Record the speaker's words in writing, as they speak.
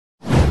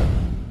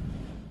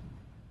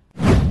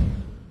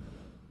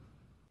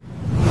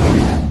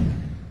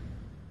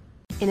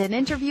In an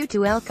interview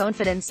to El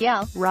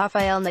Confidencial,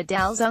 Rafael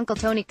Nadal's uncle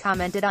Toni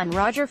commented on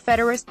Roger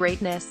Federer's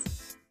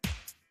greatness.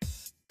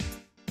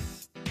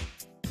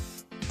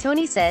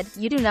 Toni said,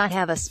 "You do not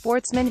have a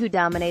sportsman who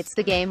dominates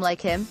the game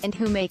like him, and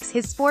who makes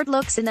his sport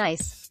look so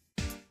nice.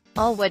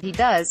 All what he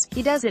does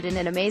it in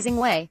an amazing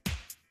way.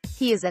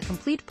 He is a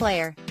complete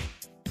player."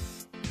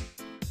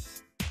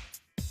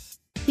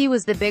 He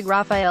was the big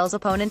Rafael's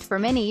opponent for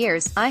many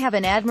years. "I have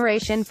an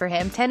admiration for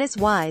him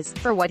tennis-wise,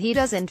 for what he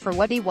does and for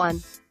what he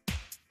won.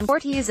 In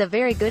sport he is a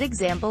very good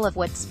example of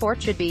what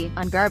sport should be."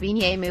 On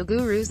Garbine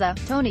Muguruza,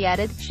 Toni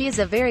added, "She is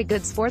a very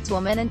good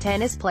sportswoman and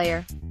tennis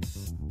player.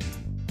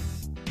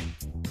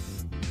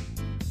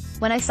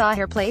 When I saw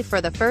her play for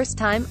the first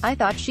time, I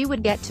thought she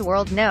would get to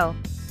world no.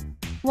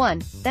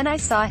 1. Then I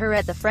saw her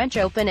at the French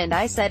Open and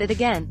I said it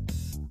again.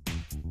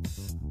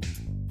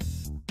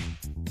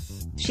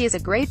 She is a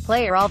great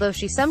player, although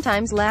she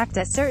sometimes lacked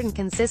a certain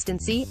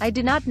consistency. I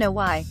do not know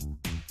why.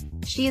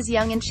 She is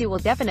young and she will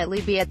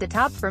definitely be at the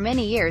top for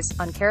many years."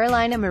 On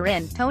Carolina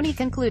Marin, Toni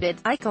concluded,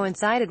 "I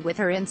coincided with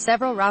her in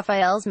several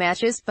Rafael's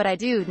matches, but I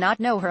do not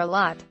know her a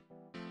lot.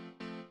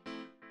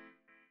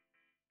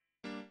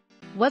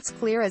 What's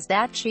clear is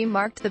that she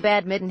marked the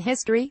badminton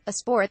history, a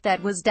sport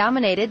that was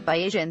dominated by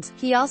Asians."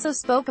 He also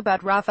spoke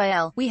about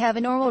Rafael. "We have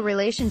a normal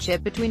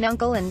relationship between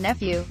uncle and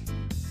nephew.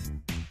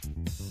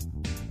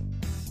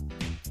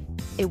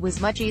 It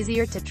was much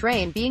easier to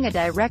train being a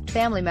direct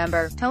family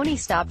member." Toni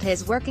stopped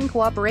his working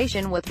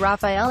cooperation with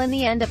Rafael in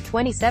the end of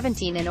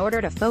 2017 in order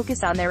to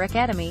focus on their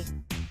academy.